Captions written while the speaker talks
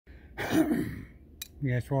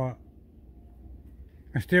Guess what?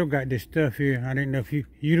 I still got this stuff here. I didn't know if you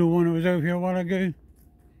the one that was over here a while ago?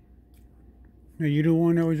 No, you the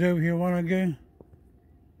one that was over here a while ago?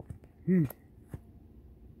 No,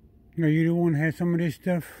 you the one that had some of this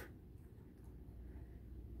stuff?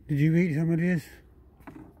 Did you eat some of this?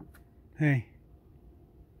 Hey,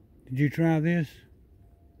 did you try this?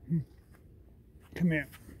 Come here.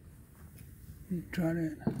 Try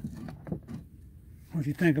that. What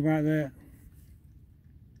you think about that?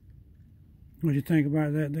 What you think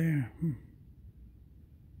about that there?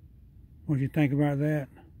 What you think about that?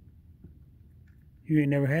 You ain't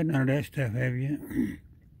never had none of that stuff, have you?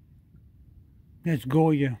 That's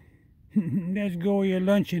GOYA. That's GOYA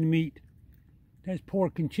luncheon meat. That's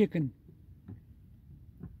pork and chicken.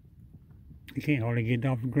 You can't hardly get it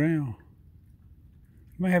off the ground.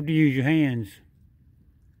 You might have to use your hands.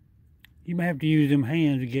 You might have to use them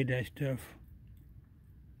hands to get that stuff.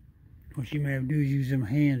 What you may have to do is use them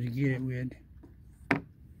hands to get it with.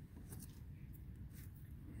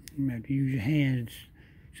 You might have to use your hands.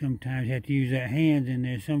 Sometimes you have to use that hands in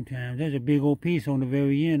there sometimes. There's a big old piece on the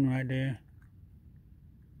very end right there.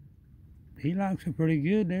 He likes it pretty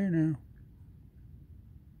good there now.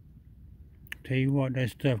 Tell you what, that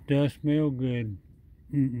stuff does smell good.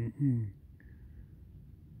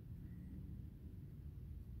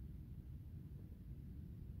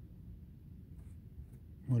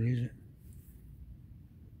 What is it?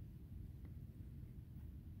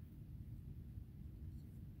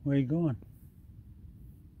 Where you going?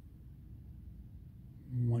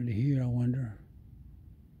 What to hear, I wonder.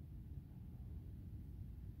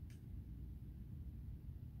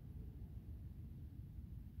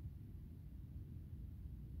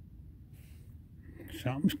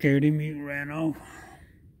 Something scared him, he ran off.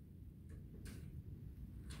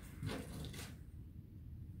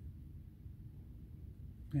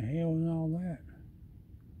 The hell is all that?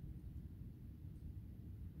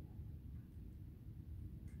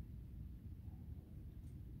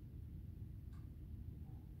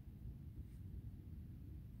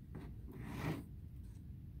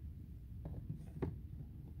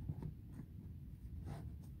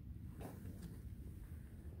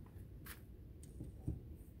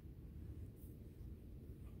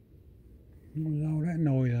 What was all that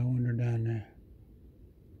noise, I wonder, down there?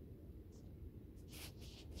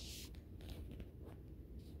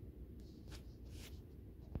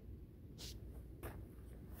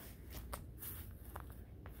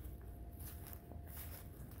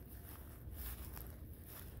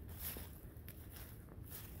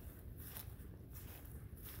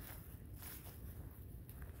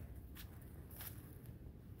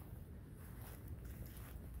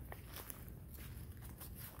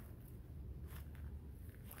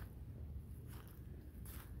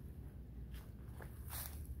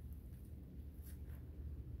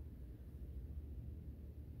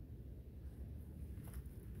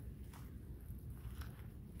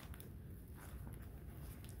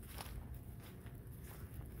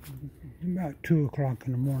 About 2 o'clock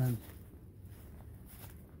in the morning.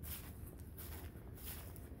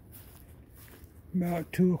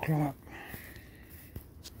 About 2 o'clock.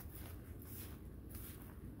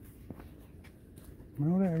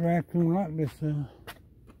 Well, that raccoon liked this.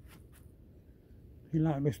 He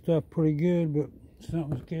liked this stuff pretty good, but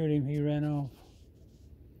something scared him. He ran off.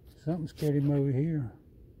 Something scared him over here.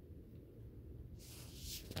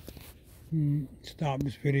 Stop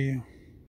this video.